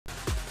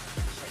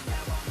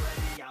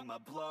I'ma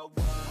blow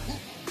up.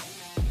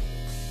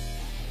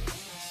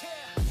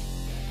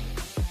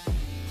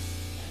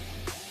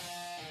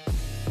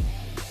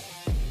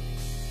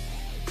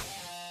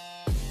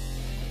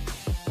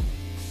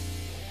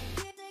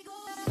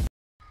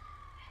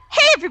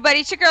 Hey everybody,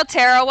 it's your girl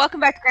Tara. Welcome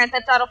back to Grand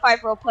Theft Auto 5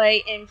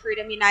 Roleplay in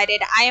Freedom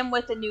United. I am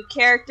with a new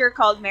character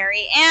called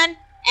Mary Ann,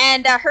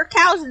 and her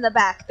cow's in the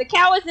back. The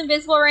cow is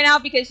invisible right now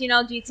because, you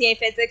know, GTA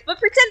physics, but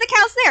pretend the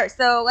cow's there,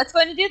 so let's go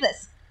ahead and do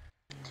this.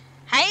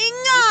 Hang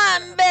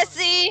on,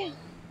 Bessie!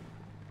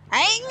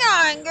 Hang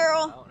on,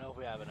 girl! I don't know if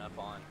we have enough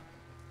on.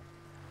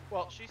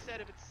 Well, she said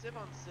if it's Civ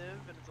on Civ,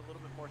 and it's a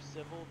little bit more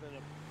civil than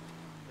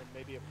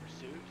maybe a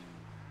pursuit.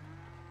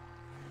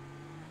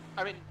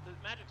 I mean, the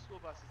Magic School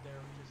Bus is there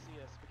to see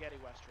a spaghetti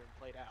western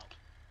played out,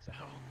 so...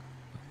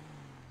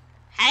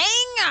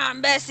 Hang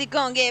on, Bessie,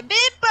 gonna get a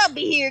bit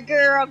bumpy here,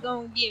 girl.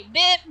 Gonna get a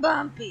bit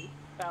bumpy.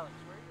 Alex,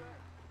 where are you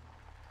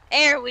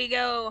at? There we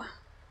go.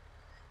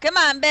 Come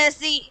on,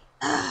 Bessie.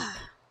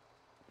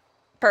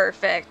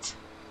 Perfect.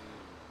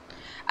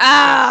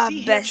 Ah, See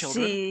here,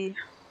 Bessie.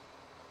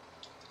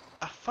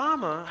 A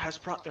farmer has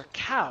brought their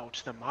cow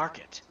to the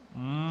market.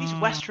 These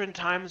western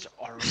times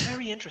are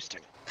very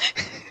interesting.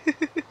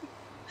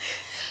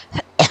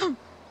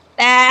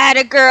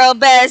 Atta girl,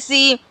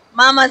 Bessie.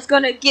 Mama's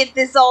gonna get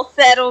this all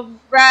settled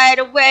right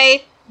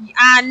away.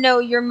 I know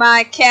you're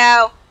my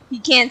cow. He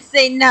can't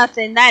say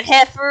nothing. That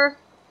heifer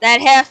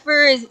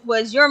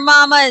was your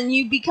mama, and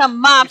you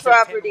become my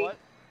property. What?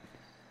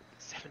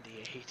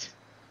 78.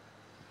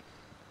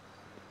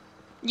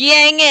 You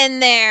hang in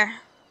there.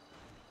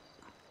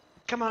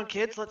 Come on,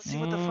 kids, let's see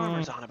what the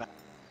farmer's on about.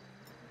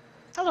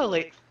 Hello,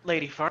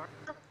 lady farmer.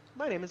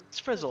 My name is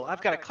Frizzle.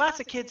 I've got a class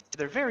of kids.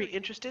 They're very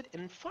interested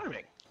in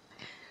farming.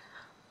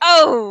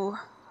 Oh,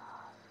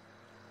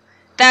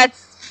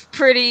 that's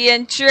pretty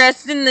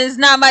interesting. There's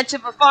not much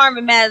of a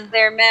farming matter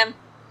there, ma'am.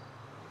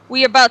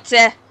 We are about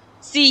to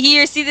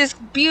see this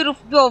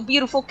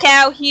beautiful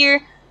cow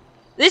here.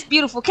 This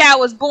beautiful cow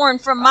was born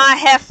from my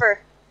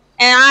heifer,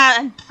 and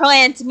I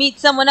plan to meet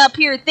someone up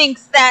here who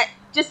thinks that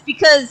just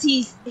because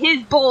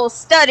his bull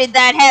studded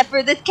that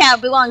heifer, this cow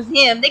belongs to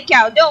him. This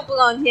cow don't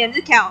belong to him.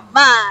 This cow is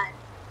mine.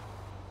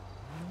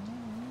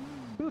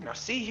 Ooh, now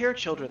see here,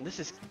 children. This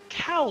is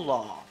cow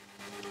law.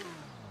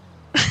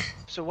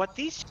 So what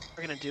these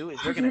are going to do is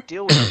they're going to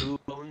deal with who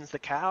owns the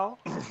cow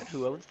and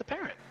who owns the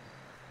parent.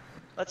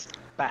 Let's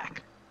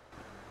back.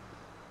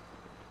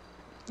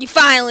 You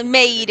finally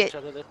made it.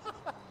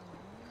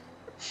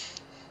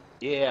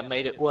 Yeah, I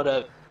made it. What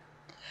up?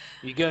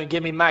 You gonna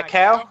give me my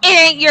cow? It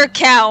ain't your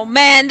cow,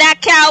 man.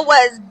 That cow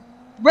was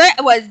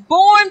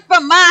born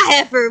from my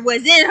heifer.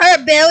 Was in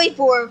her belly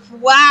for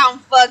wow, I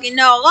don't fucking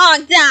know, a long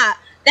time.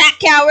 That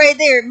cow right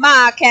there is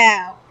my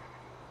cow.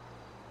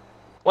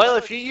 Well,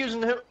 if you're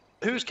using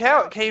whose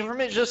cow it came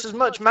from, it's just as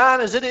much mine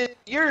as it is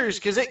yours,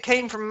 because it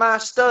came from my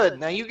stud.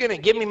 Now, you gonna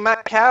give me my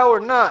cow or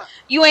not?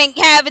 You ain't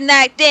having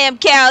that damn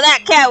cow.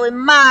 That cow is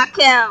my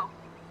cow.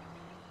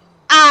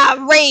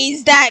 I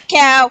raised that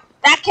cow.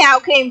 That cow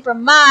came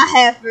from my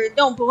heifer. It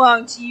don't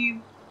belong to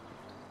you.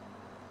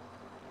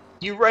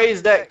 You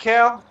raised that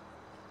cow?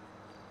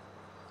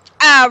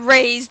 I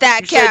raised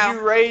that cow. You said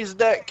you raised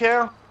that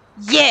cow?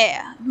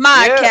 Yeah,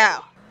 my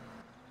cow.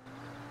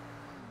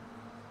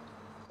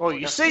 Well,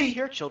 you Now see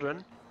here,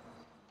 children.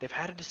 They've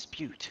had a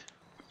dispute.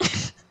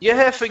 Your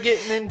heifer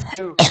getting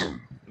into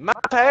my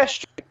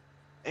pasture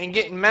and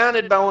getting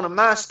mounted by one of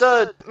my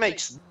studs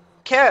makes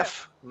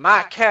calf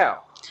my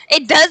cow.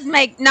 It does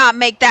not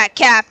make that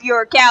calf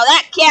your cow.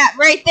 That cat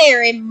right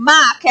there is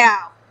my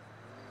cow.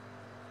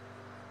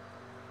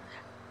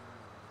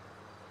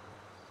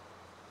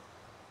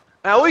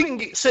 Now we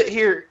can sit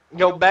here and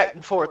go back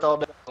and forth all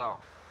day long.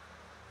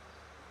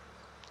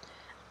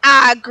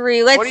 I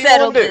agree. Let's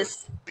settle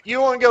this. You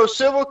want to go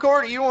civil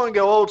court or you want to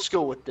go old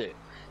school with it?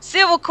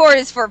 Civil court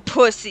is for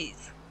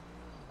pussies.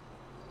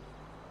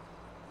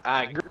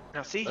 I agree.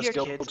 Now see Let's here,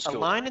 go kids. old A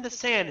school. line in the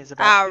sand is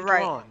about to be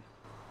Alright. drawn.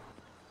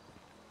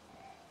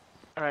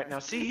 Alright, now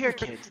see here,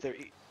 kids. They're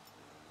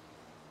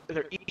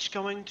each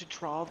going to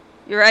draw.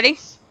 You ready?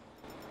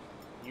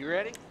 You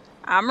ready?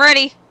 I'm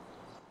ready.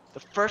 The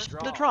first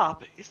one to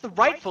drop is the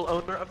rightful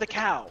owner of the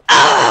cow.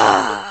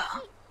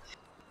 Ah,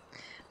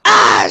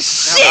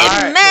 shit,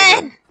 alright,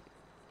 man.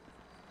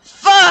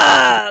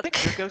 Fuck.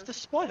 Here goes the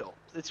spoil.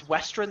 It's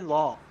Western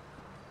law.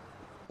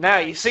 Now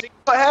you see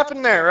what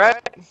happened there,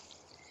 right?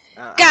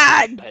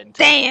 God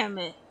damn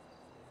it.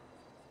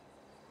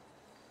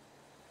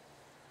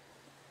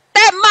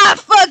 That my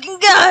fucking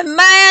gun,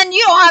 man.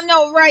 You don't have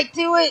no right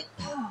to it.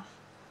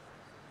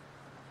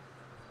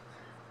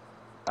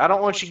 I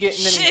don't want you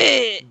getting any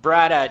Shit.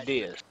 bright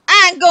ideas.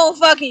 I ain't gonna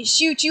fucking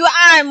shoot you.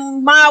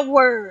 I'm my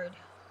word.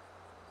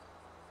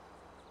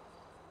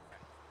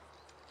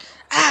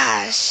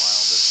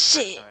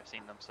 Shit. I've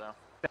seen them, so.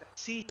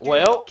 See,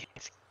 Well,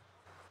 kids.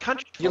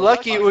 Country you're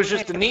lucky it was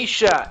just a knee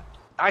shot.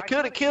 I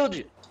could have killed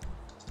you.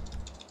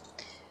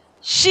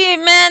 Shit,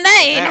 man,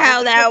 that ain't Now, how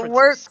the that difference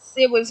works. is-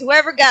 It was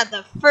whoever got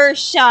the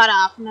first shot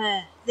off,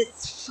 man.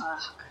 This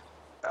fuck.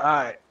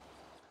 Alright.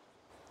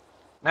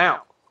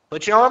 Now,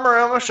 Put your arm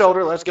around my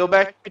shoulder. Let's go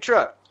back to the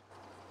truck.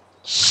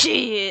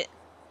 Shit.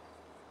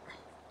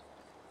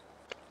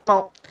 Come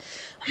on.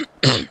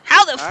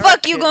 How the All fuck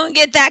right, you kid. gonna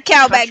get that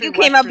cow back? Country You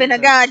came up in a westerns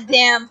are-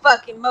 goddamn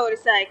fucking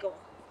motorcycle.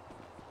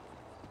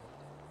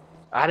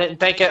 I didn't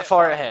think that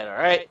far ahead,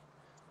 alright?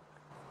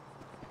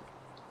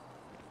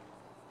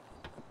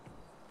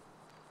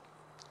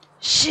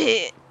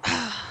 Shit.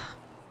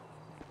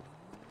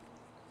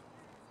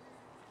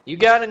 You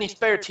got any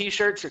spare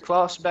t-shirts or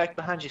cloths back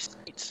behind your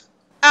seats?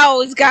 I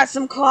always got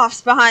some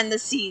cloths behind the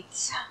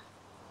seats.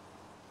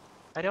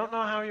 I don't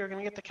know how you're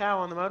gonna get the cow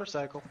on the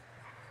motorcycle.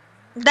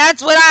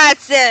 That's what I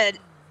said.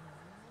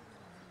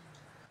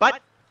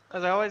 But,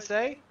 as I always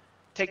say,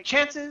 take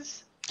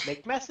chances,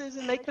 make messes,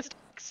 and make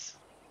mistakes.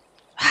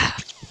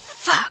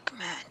 Fuck,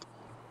 man.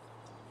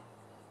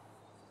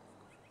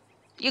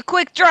 You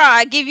quick draw,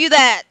 I give you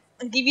that.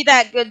 I give you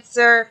that, good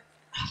sir.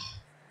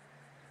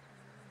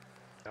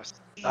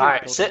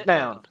 Alright, sit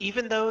down.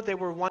 Even though they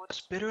were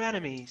once bitter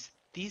enemies,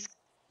 these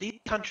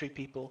country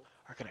people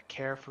are gonna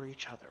care for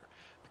each other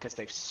because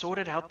they've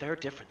sorted out their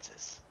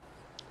differences.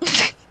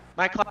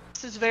 My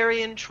class is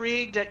very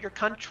intrigued at your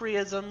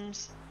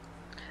countryisms.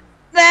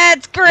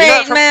 That's You're great,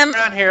 not from ma'am.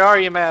 around here, are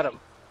you, madam?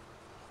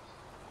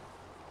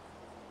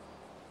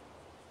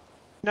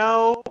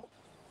 No.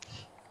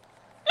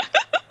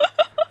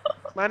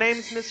 My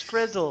name's Miss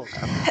Frizzle.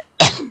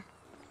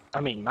 I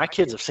mean, my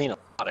kids have seen a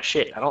lot of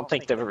shit. I don't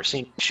think they've ever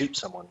seen me shoot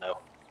someone, though.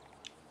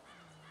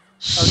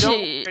 Oh, don't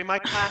Shit. worry. My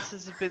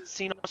classes have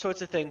seen all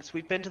sorts of things.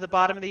 We've been to the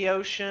bottom of the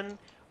ocean.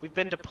 We've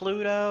been to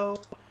Pluto.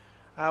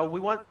 We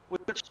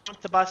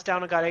jumped the bus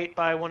down and got ate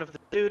by one of the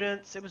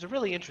students. It was a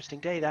really interesting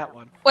day, that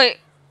one. Wait,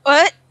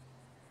 what?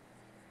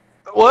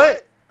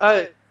 What?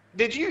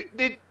 Did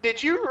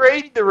you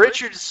raid the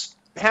Richards'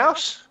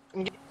 house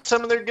and get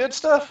some of their good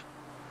stuff?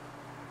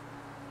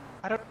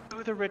 I don't know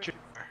who the Richards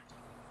are.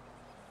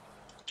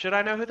 Should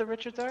I know who the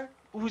Richards are?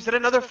 Ooh, is it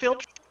another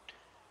field trip?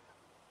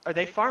 Are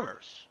they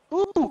farmers?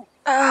 Ooh,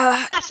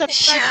 that's a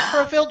nice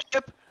for a field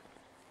trip.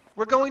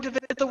 We're going to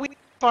visit the wheat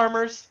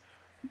farmers.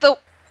 The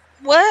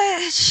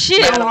what?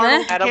 Shit, Madam,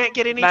 man. You can't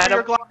get any for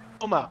your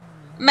glaucoma.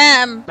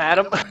 Ma'am,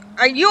 Madam,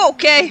 are you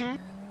okay?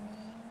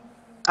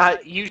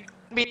 Mhm. you should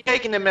be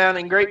taking them down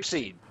in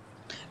Grapeseed.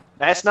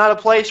 That's not a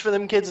place for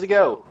them kids to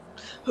go.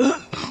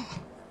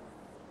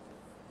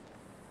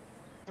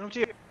 Oh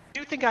dear. Do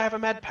you think I have a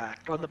med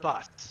pack on the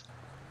bus?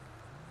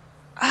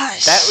 Ah,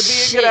 That would be a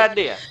good shit.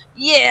 idea.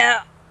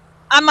 Yeah,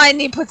 I might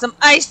need to put some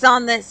ice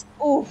on this.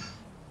 Oof.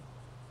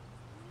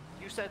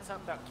 You said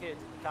something about kids,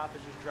 and the cop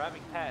is just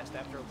driving past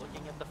after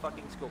looking at the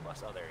fucking school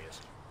bus. Oh, there he is.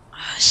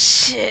 Ah,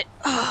 shit.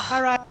 Oh.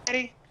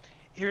 Alrighty.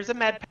 Here's a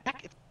med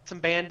pack. It's some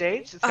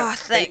band-aids. It's got Oh,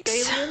 Space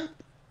thanks. Alien,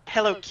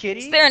 Hello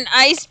Kitty. Is there an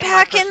ice and my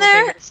pack in personal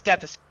there? favorite,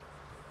 stethoscope.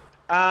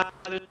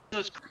 There's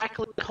those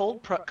crackly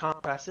cold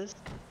compresses.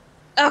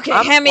 Okay,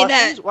 hand me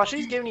that. While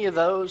she's giving you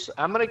those,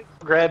 I'm gonna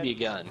grab your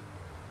gun.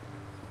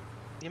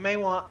 You may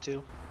want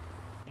to.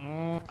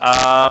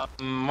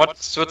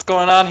 What's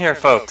going on here,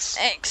 folks?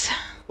 Thanks.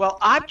 Well,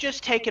 I've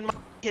just taken my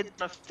kids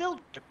on a field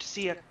trip to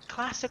see a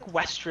classic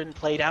western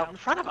played out in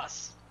front of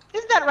us.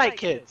 Isn't that right,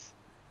 kids?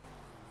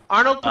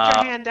 Arnold, put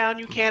your hand down.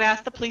 You can't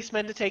ask the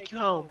policeman to take you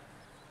home.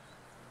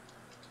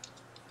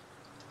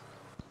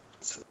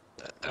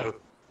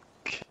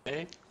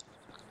 Okay.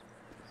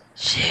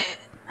 Shit.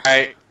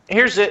 Alright.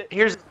 Here's this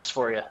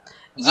for you.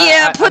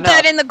 Yeah, I put know.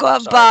 that in the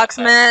glove Sorry box,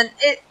 about that. man.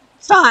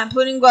 It's fine.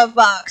 Put in glove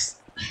box.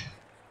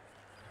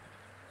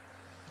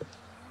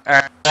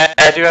 Alright,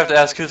 I do have to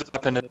ask whose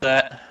weapon is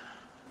that?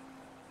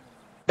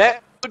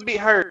 That would be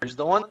hers.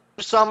 The one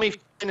who saw me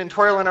f***ing and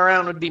twirling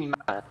around would be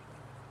mine.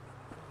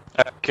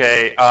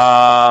 Okay,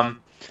 alrighty.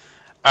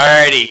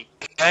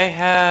 Can I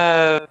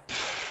have...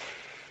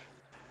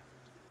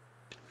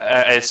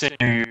 I assume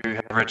you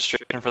have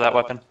registration for that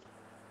weapon?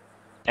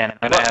 And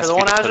I'm gonna What, for ask the you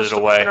one to I put was it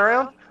just away. flipping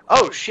around?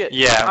 Oh shit.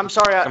 Yeah, I'm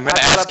sorry. I'm gonna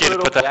I thought ask I you to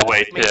put that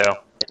away, I too.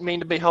 didn't mean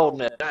to be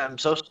holding it. I'm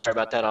so sorry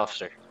about that,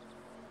 officer.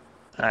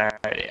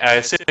 Alrighty, I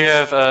assume you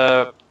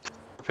have,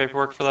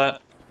 paperwork for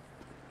that?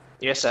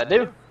 Yes, I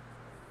do.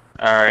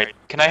 Alright,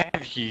 can I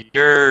have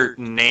your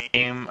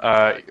name,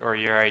 or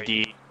your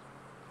ID?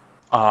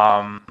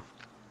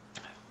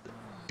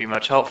 Be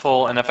much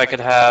helpful, and if I could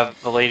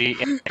have the lady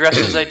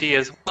Andress's ID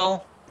as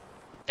well,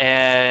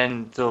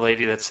 and the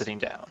lady that's sitting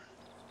down.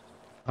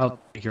 I'll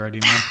take your ID,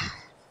 man.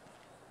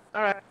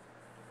 All right.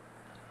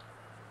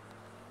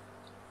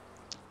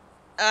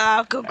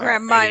 I'll go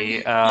grab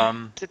mine.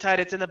 Alrighty, Sit tight.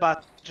 It's in the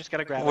bus. Just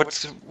gotta grab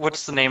it.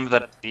 what's the name of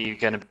that ID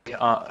gonna be,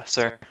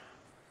 sir?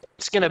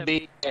 It's gonna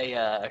be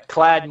a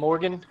Clyde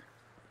Morgan.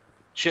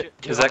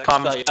 Is that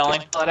common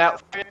spelling? Spell it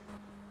out for you?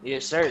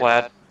 Yes, sir.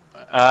 Plaid.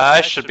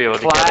 I should be able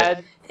to get it.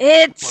 Clyde.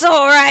 It's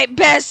alright,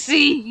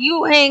 Bessie.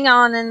 You hang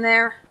on in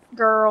there,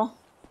 girl.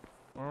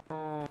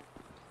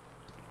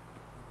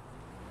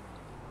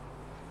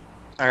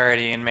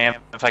 Alrighty, and ma'am,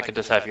 if I could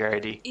just have your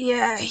ID.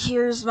 Yeah,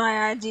 here's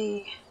my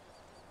ID.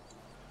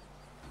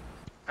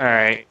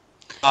 Alright.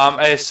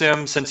 I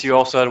assume since you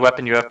also had a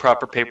weapon, you have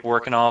proper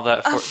paperwork and all of that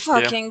A for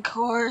fucking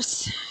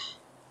course.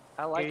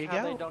 I like Here you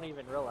how go. they don't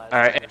even realize. All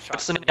right. that they're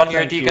What's the shocked. name on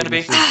your Thank ID you, gonna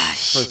be?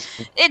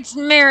 Mrs. It's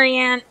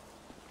Marianne.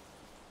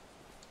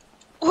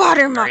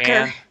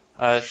 Watermucker.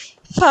 Marianne.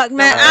 Fuck,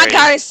 man, I Alright.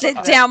 gotta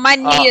sit down. My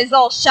knee is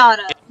all shot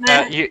up,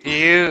 man.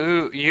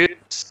 You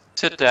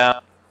sit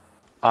down.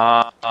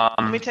 Let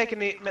me take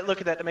a look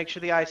at that to make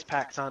sure the ice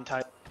pack's on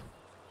tight.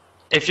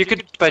 If you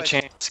could by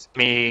chance give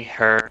me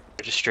her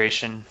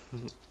registration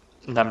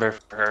number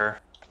for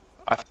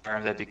her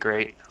firearm, that'd be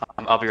great.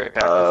 I'll be right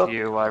back with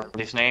you.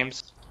 These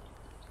names.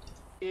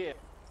 Yeah.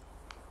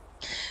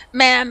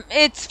 Ma'am,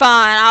 it's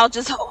fine. I'll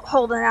just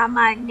hold it on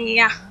my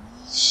knee.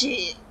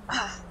 Shit.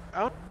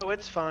 Oh, no,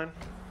 it's fine.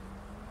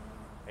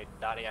 Hey,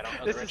 Dottie, I don't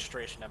know This the is-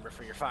 registration number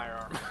for your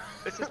firearm.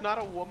 This is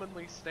not a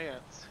womanly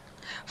stance.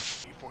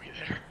 For you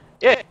there.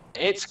 Yeah,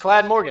 it's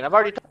Clyde Morgan. I've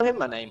already told him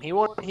my name. He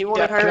wanted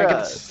Can I her.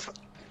 get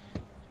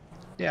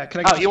Yeah, can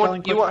I get Oh, the you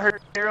spelling want quick? her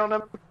serial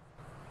number?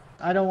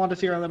 I don't want the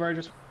serial number, I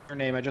just want her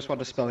name. I just want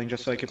the spelling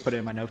just so I could put it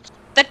in my notes.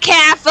 The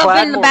calf up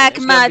Clyde in the Morgan. back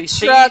It's of gonna my be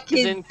C truck is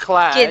is in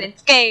Clyde, getting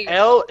scared.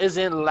 L is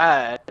in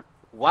lad,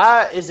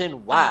 Y is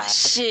in Y, Oh,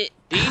 shit.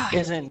 D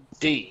is in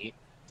D,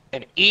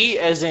 and E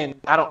as in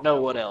I don't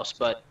know what else,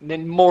 but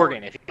then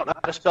Morgan. If you don't know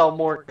how to spell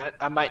Morgan,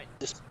 I might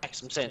just make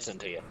some sense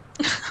into you.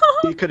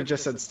 You could have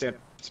just said standard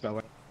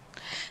spelling.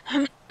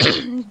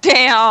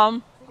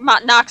 Damn.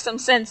 Might knock some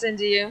sense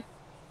into you.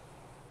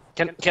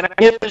 Can I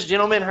give this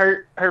gentleman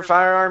her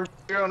firearm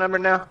serial number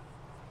now?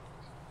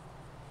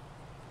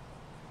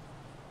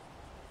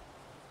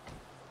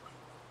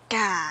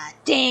 God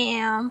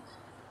damn.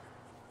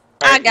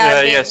 I got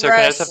a bit yeah, sir, can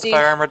I just have the rusty.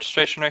 firearm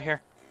registration right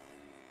here?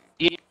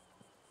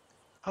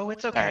 Oh,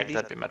 it's okay. Alright, These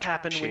that'd be much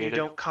happen when you appreciated.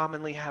 don't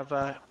commonly have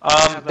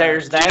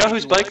There's do you that. know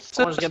whose bike This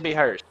one's gonna be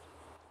hers.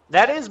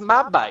 That is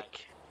my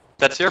bike.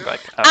 That's your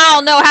bike. Okay. I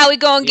don't know how we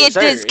gonna Yes, get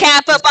this sir.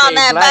 cap It's up on a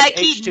that black bike.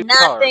 He H2 did not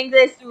car. think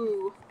this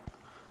through.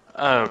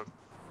 Oh,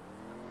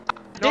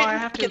 No, I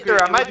have to Get agree. through.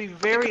 I It might would be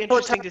very I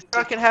interesting to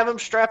see. can have him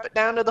strap it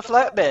down to the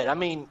flatbed. I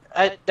mean,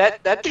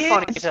 that'd be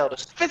funny to Kids, tell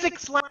us.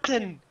 physics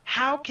lesson.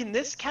 How can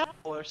this cow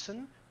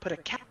person put a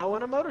cow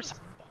on a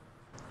motorcycle?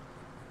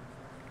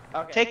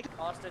 Okay, Take-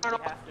 Austin, you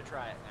have to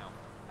try it now.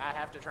 I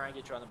have to try and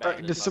get you on the back.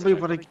 of Does this somebody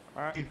motorcycle.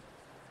 want to...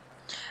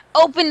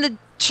 Open the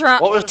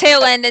trunk What was tail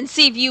that? end and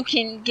see if you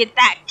can get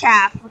that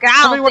cap. I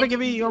don't Somebody want to think give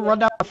me you a can do it.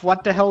 rundown of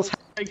what the hell's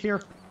happening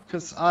here?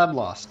 Because I'm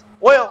lost.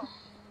 Well,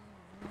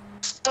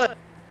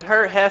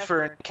 her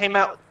heifer and came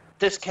out with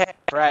this cat,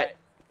 right?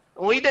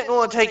 We didn't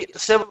want to take it to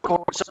civil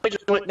court, so we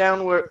just went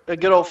down with a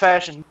good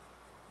old-fashioned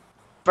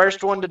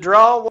first one to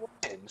draw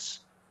wins.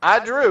 I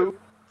drew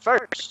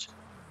first.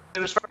 It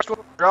was first one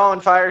to draw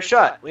and fire a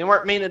shot. We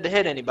weren't meaning to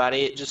hit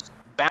anybody. It just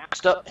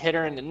bounced up, hit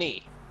her in the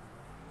knee.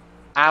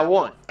 I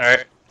won. all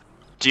right.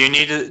 Do you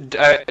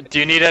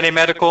need any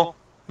medical,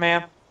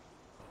 ma'am?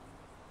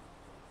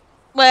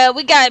 Well,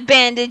 we got it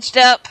bandaged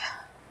up.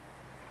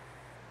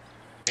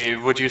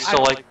 Would you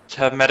still like to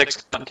have medics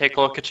come and take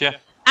a look at you?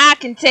 I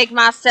can take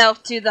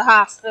myself to the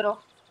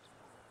hospital.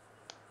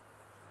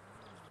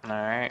 All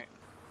right.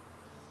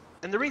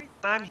 And the reason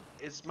I'm here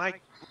is my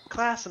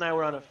class and I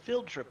were on a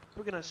field trip.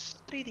 We're gonna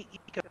study the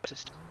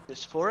ecosystem of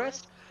this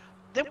forest.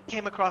 Then we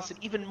came across an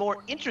even more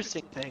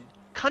interesting thing: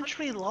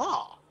 country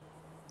law.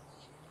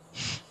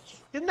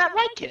 Isn't that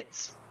right,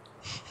 kids?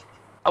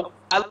 Oh,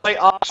 by the way,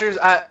 officers,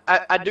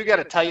 I do got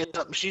to tell you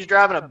something. She's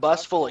driving a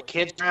bus full of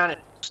kids around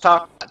and was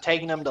talking about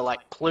taking them to,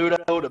 like, Pluto,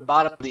 to the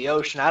bottom of the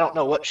ocean. I don't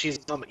know what she's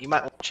doing, but you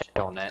might want to check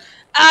on that.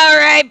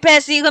 Alright,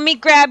 Bessie, let me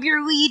grab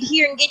your lead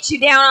here and get you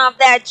down off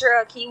that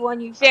truck. He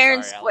won you fair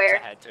and Sorry, square.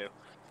 Alex, I had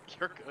to.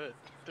 You're good.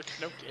 There's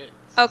no kids.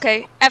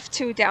 Okay,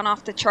 F2 down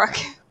off the truck.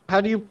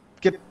 How do you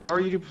get... Are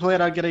you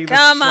plan on getting this...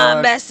 Come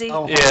on, Bessie.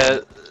 Oh, Yeah,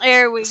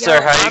 There we go.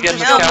 sir. How you I'm getting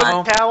just this gonna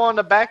cow? put a cow on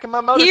the back of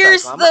my motorcycle.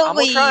 Here's I'm the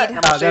gonna try it. lead.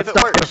 I'm gonna no, see if that's it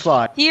not works. gonna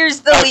fly. Here's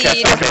the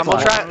lead. I'm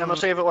gonna try it. I'm gonna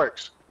see if it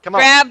works. Come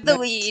on. Grab the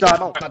lead.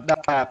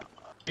 Not that.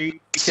 You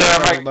Sir,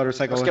 can't ride my- a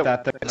motorcycle let's with go.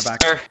 that thing in the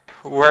back. Sir,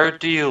 where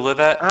do you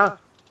live at?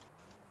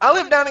 I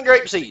live down in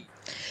Grapeseed.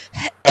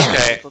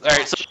 Okay. All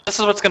right. So this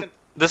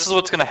is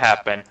what's gonna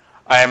happen.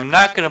 I am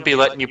not gonna be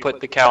letting you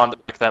put the cow on the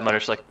back of that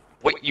motorcycle.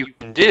 What you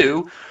can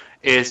do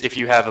is, if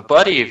you have a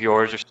buddy of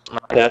yours or something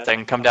like that that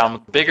can come down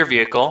with a bigger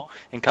vehicle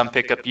and come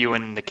pick up you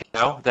and the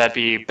cow, that'd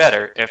be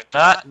better. If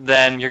not,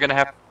 then you're gonna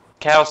have a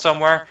cow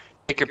somewhere,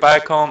 take your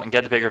bike home, and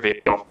get the bigger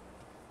vehicle.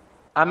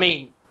 I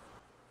mean,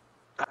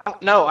 I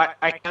don't know.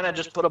 I kind of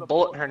just put a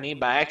bullet in her knee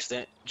by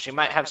accident. She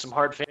might have some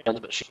hard feelings,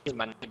 but she's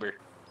my neighbor.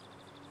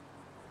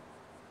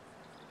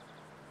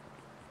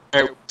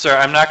 All right, sir,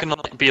 I'm not gonna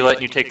be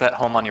letting you take that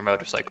home on your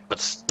motorcycle.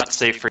 It's not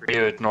safe for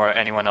you nor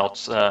anyone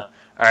else. All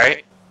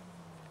right.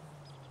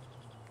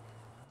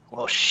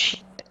 Well,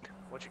 shit.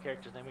 What's your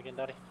character's name again,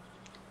 Dottie?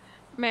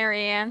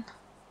 Marianne.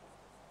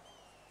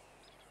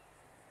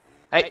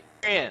 Hey,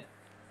 Ian,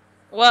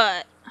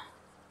 What?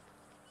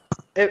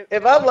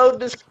 if I load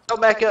this cow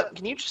back up,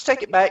 can you just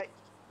take it back?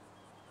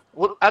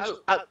 We'll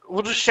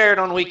just share it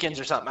on weekends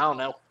or something. I don't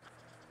know.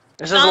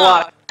 This is a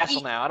lot of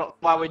hassle now. I don't know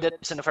why we did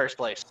this in the first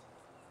place.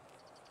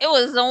 It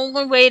was the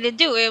only way to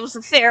do it. It was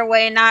a fair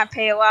way and not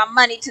pay a lot of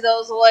money to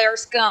those lawyer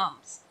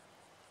scums.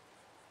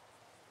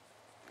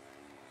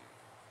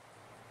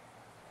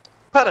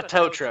 What about a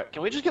tow truck?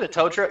 Can we just get a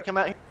tow truck to come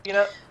out here and pick it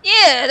up?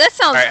 Yeah, that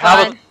sounds Alright,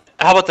 fine.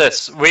 how about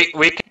this? We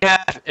can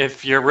have,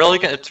 if you're really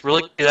it's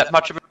really that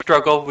much of a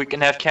struggle, we can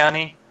have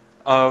county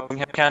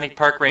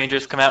park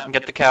rangers come out and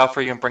get the cow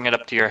for you and bring it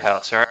up to your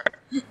house, alright?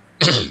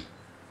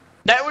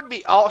 That would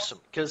be awesome,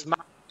 because my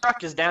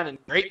truck is down in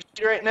Great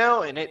Street right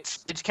now, and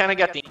it's kind of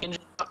got the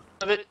engine out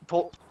of it.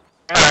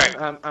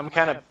 Alright. I'm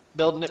kind of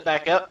building it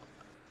back up.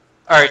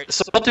 Alright,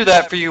 so we'll do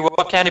that for you. We'll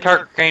have county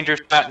park rangers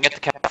come out and get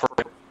the cow for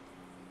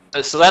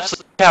you. So that's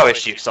the cow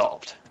issue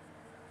solved.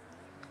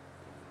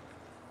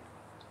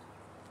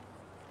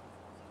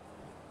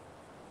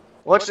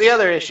 What's the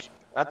other issue?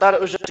 I thought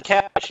it was just a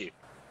cow issue.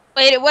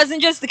 Wait, it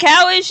wasn't just the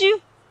cow issue?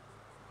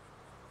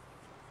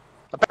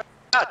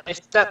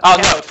 Oh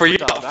no, for you,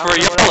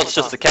 it's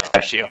just the cow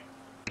issue.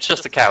 It's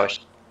just the cow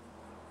issue.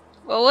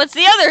 Well, what's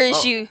the other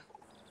issue?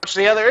 What's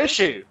the other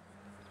issue?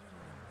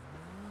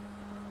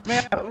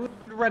 Man,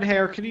 red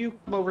hair, can you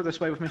come over this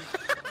way with me?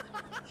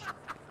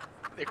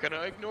 They're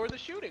gonna ignore the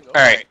shooting.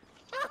 Alright.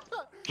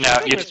 Now,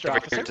 Hey, you Mr.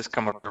 Officer. just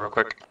come over real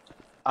quick.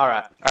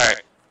 Alright.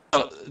 Alright.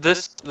 So,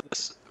 this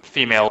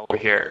female over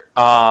here,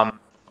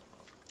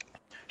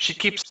 she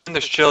keeps saying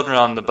there's children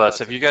on the bus.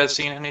 Have you guys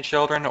seen any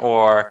children,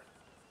 or...?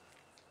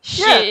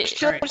 Yeah, Shit.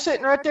 children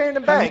sitting right there in the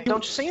back.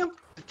 Don't you see them?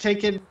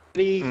 Taking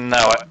the...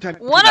 No.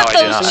 One No, of I do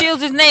those not.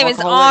 children's name is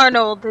Alcoholic.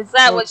 Arnold. Is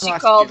that what she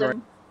Glasses, called right.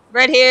 him?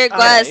 Red hair,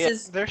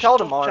 glasses. They're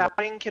Told him Arnold.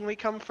 shouting. Can we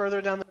come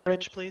further down the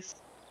bridge, please?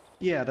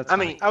 Yeah, that's I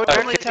mean, I would Okay.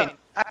 normally tell.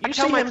 you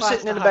see him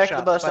sitting in the back of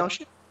the bus, don't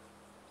you?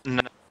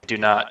 No, I do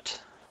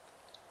not.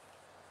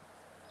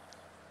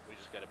 We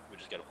just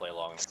gotta play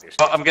along.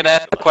 Well, I'm gonna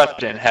ask a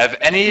question. Have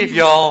any of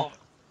y'all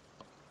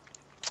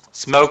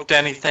smoked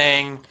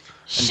anything,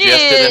 ingested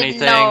Shit,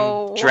 anything,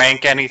 no.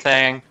 drank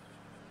anything?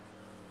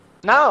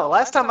 No,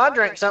 last time I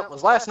drank something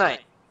was last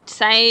night.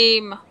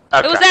 Same.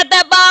 Okay. It was at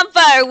that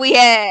bonfire we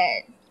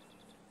had.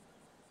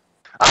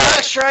 Oh,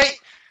 that's right.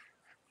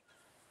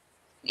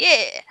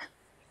 Yeah.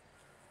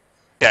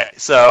 Okay,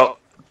 so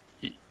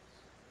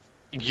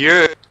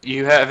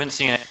you haven't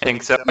seen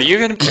anything. So are you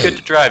gonna be good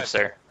to drive,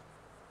 sir?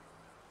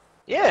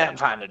 Yeah, I'm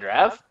fine to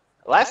drive.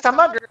 Last time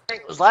I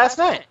drank was last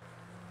night.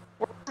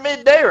 We're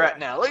midday right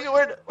now. Look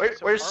at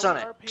where's Sun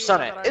at?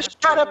 Sun at? It's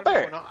right up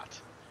there.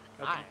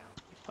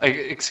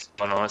 Excuse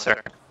me, one moment,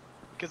 sir.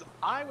 Because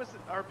I was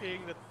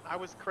RPing that I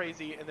was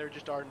crazy and there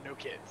just are no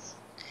kids.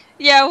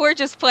 Yeah, we're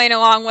just playing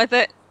along with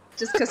it.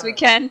 Just because we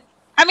can.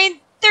 I mean,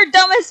 they're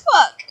dumb as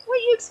fuck. What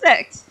do you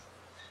expect?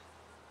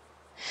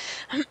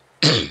 We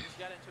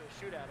got into a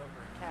shootout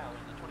over a cow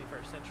in the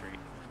 21st century.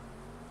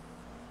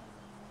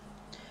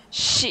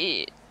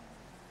 Shit.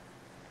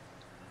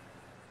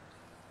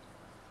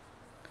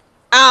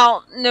 I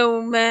don't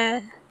know,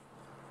 man.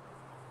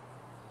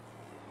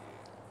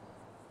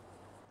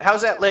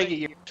 How's that leg of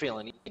yours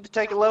feeling? You need to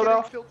take a load Getting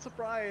off? filled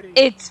sobriety.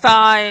 It's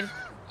fine.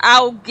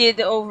 I'll get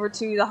over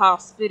to the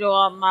hospital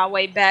on my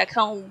way back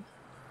home.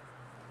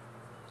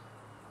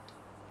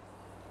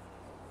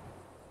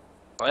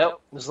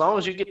 Well, as long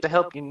as you get the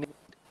help you need.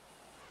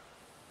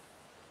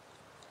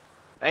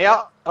 Hey,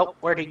 y'all. Oh,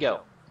 where'd he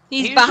go?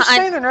 He's He was just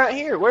behind. standing right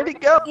here. Where'd he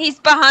go? He's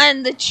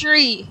behind the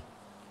tree,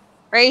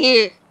 right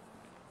here.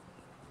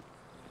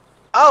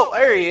 Oh,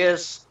 there he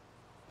is.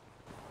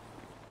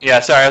 Yeah,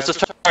 sorry, I was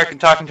just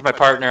talking to my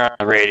partner on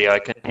the radio. I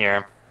couldn't hear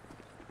him.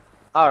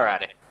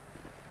 Alrighty.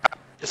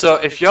 So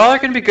if y'all are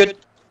gonna be good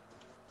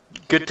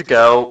to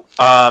go,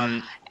 Hey,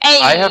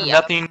 I have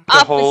nothing to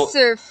hold.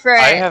 Officer Fred.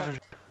 I have.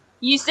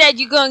 You said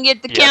you're gonna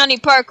get the Yeah. county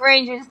park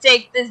rangers to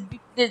take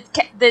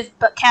this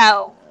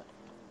cow.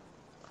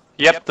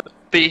 Yep,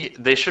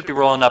 they should be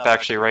rolling up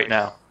actually right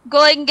now.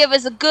 Go ahead and give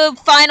us a good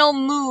final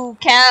move,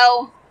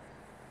 cow.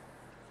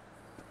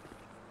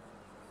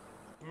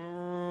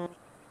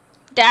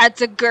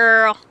 That's a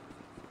girl.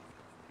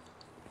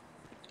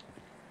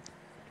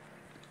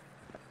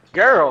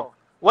 Girl,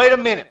 wait a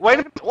minute. Wait a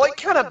minute. What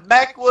kind of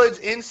backwoods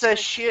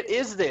incest shit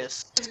is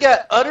this? It's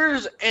got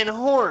udders and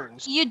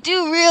horns. You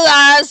do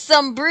realize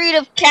some breed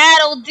of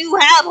cattle do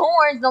have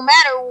horns no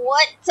matter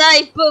what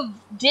type of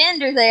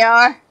gender they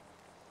are.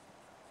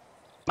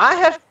 My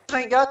heifers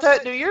ain't got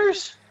that, do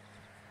yours?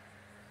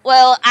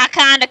 Well, I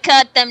kinda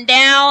cut them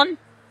down.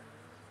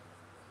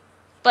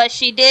 But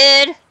she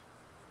did.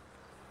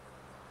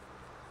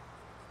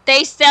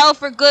 They sell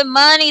for good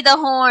money, the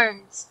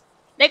horns.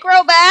 They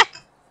grow back.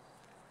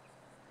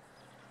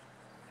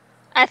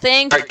 I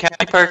think. Alright,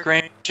 county park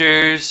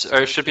rangers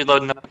should be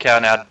loading up the cow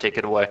now to take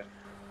it away.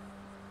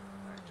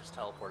 Alright, just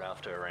teleport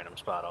off to a random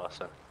spot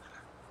also.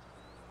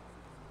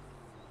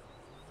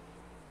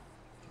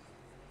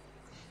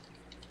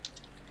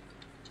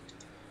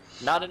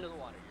 Not into the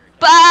water. You're a cat.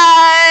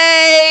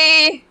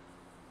 Bye!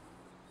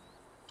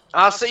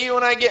 I'll see you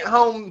when I get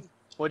home.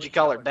 What'd you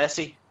call her,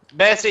 Bessie?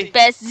 Bessie?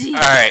 Bessie.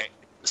 Alright,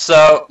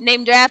 so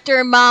Named her after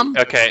her mom.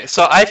 okay,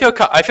 so I feel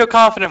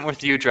confident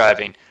with you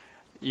driving.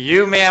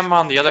 You, ma'am,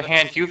 on the other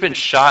hand, you've been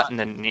shot in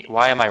the knee.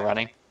 Why am I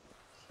running?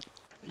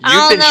 I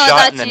You've don't been know, I shot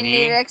thought in the you knee.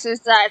 needed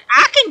exercise.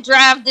 I can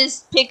drive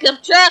this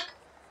pickup truck.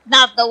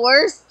 Not the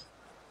worst.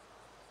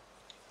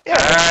 Yeah,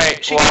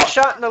 Alright, she well- got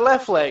shot in the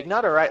left leg,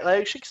 not her right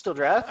leg. She can still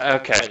drive.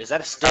 Okay. Wait, is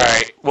that a stick?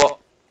 Alright, well,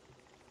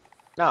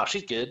 No,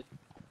 she's good.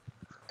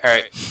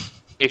 alright.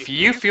 If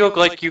you feel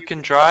like you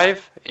can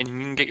drive and you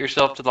can get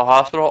yourself to the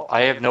hospital,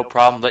 I have no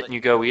problem letting you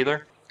go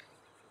either.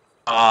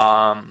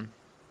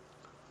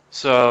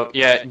 So,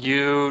 yeah,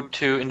 you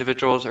two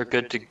individuals are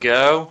good to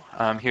go.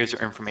 Here's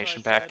your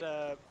information back.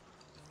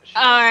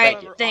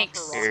 Alright,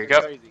 thanks. Here you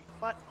go. Crazy,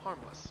 but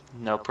harmless.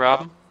 No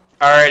problem.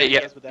 Alrighty, yeah,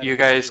 Yes, with that you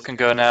guys information. can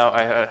go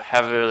now.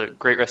 Have a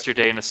great rest of your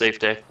day and a safe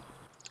day.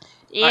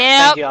 Alright,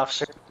 Yep. thank you,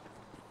 officer.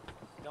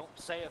 Don't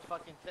say a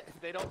fucking thing.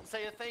 They don't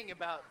say a thing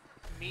about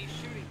me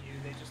shooting you.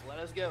 They just let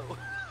us go.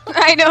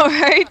 I know,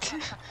 right?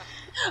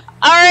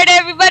 Alright,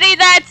 everybody,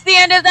 that's the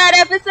end of that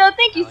episode.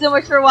 Thank you so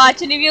much for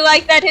watching. If you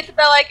like that, hit the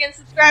bell icon,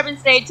 subscribe, and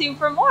stay tuned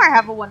for more.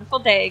 Have a wonderful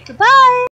day. Goodbye.